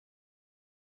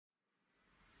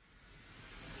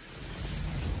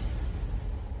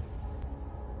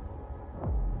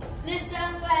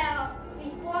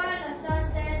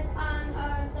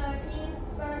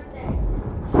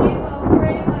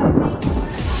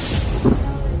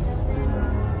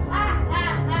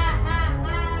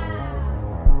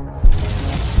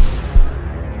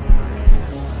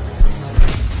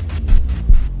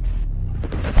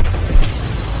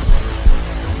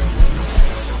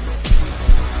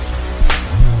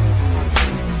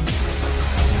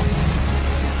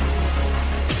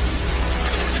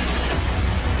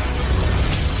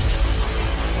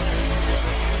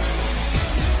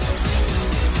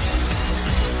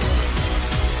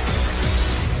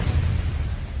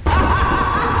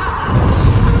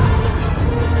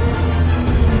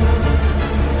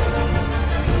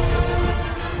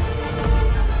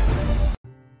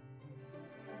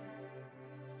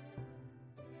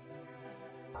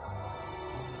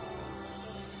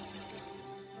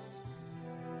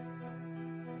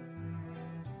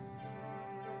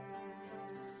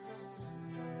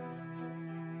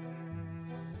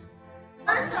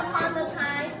Once upon a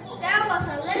time, there was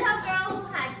a little girl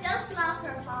who had just lost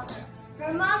her father.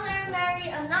 Her mother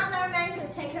married another man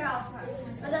to take care of her,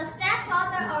 but the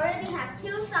stepfather already had 2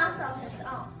 sons of his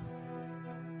own.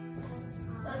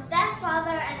 The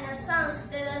stepfather and the sons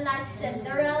didn't like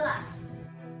Cinderella.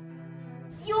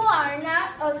 You are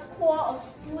not as poor as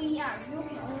we are. You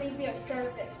can only be a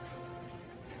servant.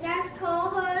 Let's call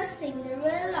her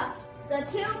Cinderella. The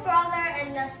 2 brothers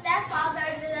and the stepfather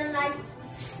didn't like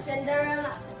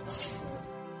Cinderella.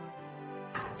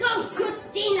 Go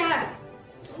cook dinner,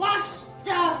 wash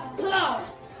the clothes,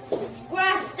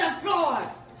 scrub the floor,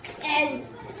 and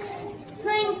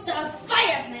clean the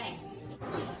fireplace.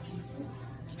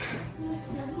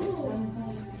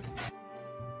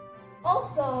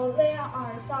 Also, there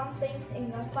are some things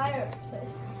in the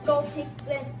fireplace. Go pick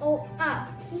them all up.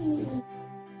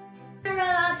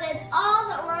 Cinderella did all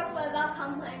the work without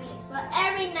complaining, but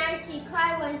every night she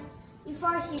cried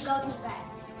before she go to bed.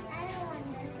 I don't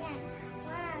understand.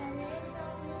 Why are they so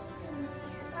mean to me?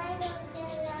 Why don't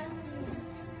they love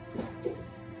me?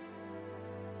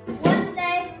 One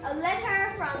day, a letter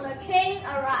from the king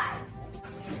arrived.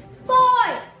 Boy,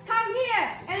 come here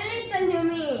and listen to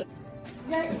me.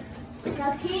 The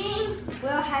king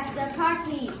will have the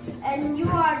party, and you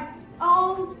are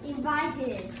all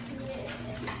invited.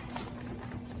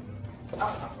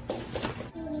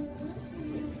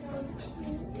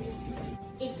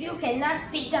 If you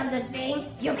cannot pick up the thing,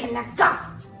 you cannot go.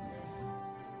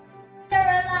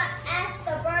 Cinderella asked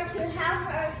the bird to help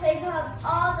her pick up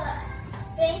all the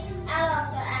things out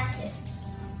of the ashes.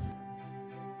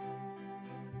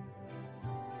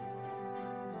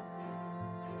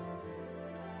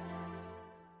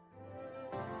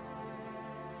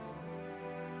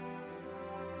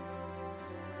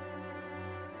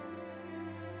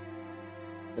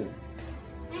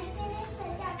 I finished the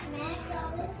job. May I go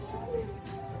with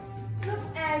you? Look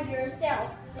at yourself,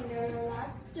 Cinderella.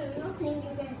 Do you think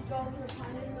you can go to the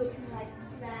party looking like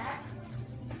that?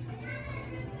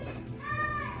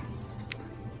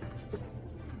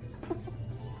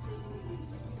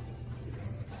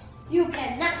 You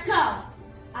cannot go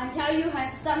until you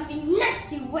have something nice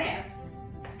to wear.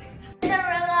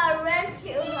 Cinderella ran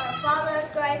to her father's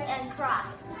grave and cried.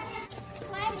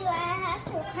 Why do I have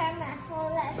to cry my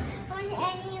whole life? Won't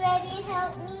anybody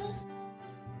help me?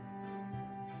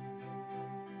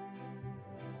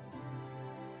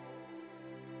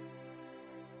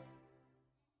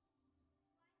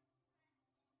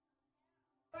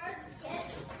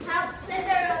 Help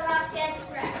Cinderella get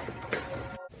dressed.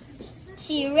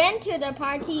 She ran to the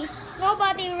party.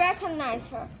 Nobody recognized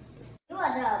her. You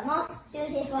are the most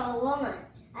beautiful woman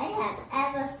I have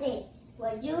ever seen.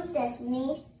 Would you dance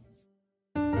me?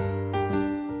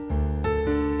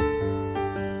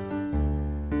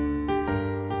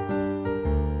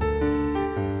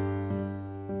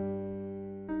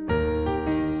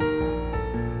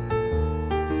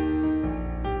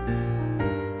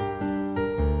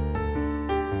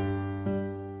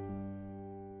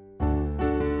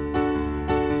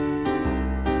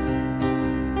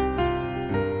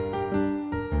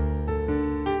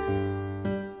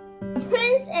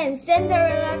 Prince and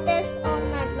Cinderella danced all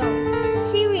night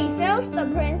long. She refused the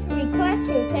prince's request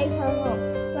to take her home,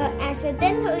 but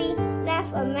accidentally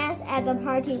left a mess at the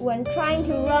party when trying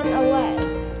to run away.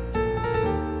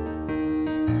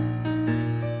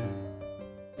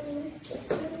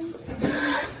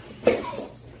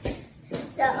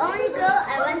 The only girl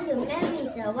I want to marry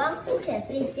is the one who can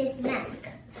fit this mask.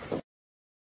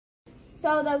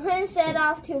 So the prince set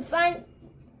off to find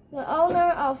the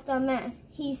owner of the mask.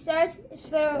 He searched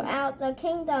throughout the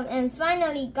kingdom and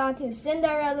finally got to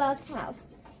Cinderella's house.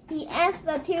 He asked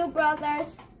the 2 brothers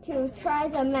to try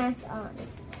the mask on.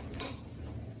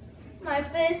 My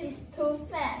face is too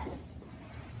fat.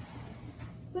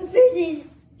 My face is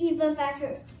even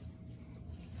fatter.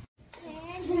 May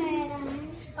I try it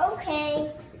on?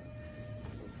 Okay.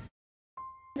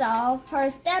 So her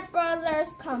stepbrothers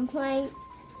complained.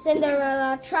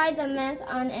 Cinderella tried the mask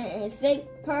on and it fit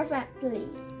perfectly.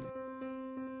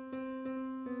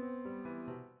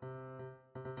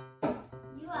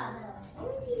 You are the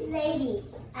only lady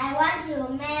I want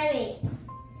to marry.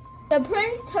 The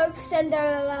prince took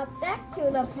Cinderella back to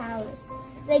the palace.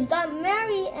 They got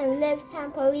married and lived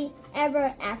happily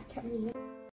ever after.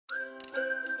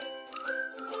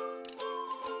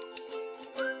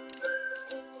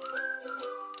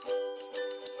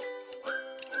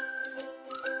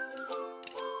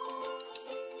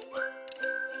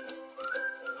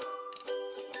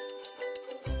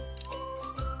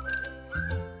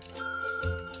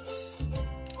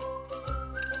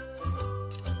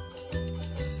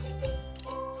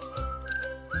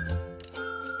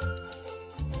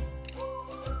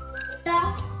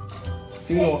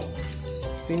 Scene one.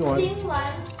 Scene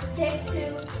 1, take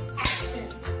 2, action.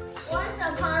 Once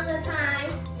upon a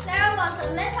time, there was a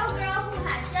little girl who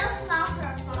had just lost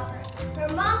her father. Her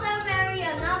mother married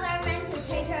another man to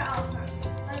take care of her.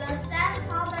 But the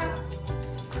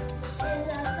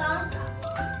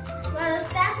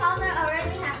stepfather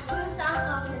already had 2 sons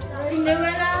of his own.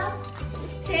 Cinderella,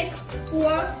 take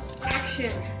 4,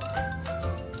 action.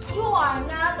 You are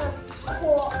not as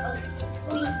poor as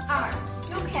we are.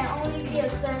 You can only be a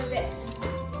servant.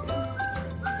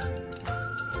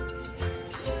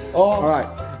 All right,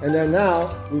 and then now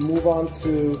we move on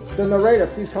to the narrator.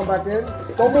 Please come back in.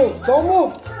 Don't move. Don't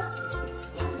move.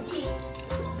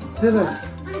 Dylan,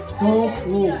 don't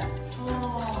move.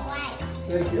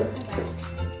 Thank you.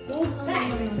 Move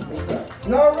back.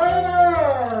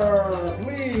 Narrator,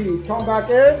 please come back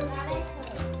in.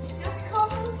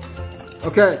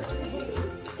 Okay.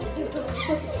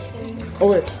 Oh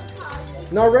wait.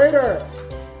 Narrator,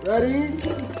 ready?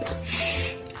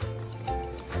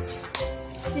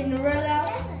 Cinderella,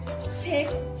 take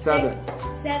 7.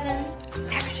 7,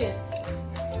 action.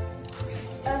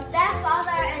 The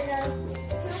stepfather and the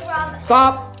 2 brothers.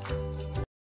 Stop.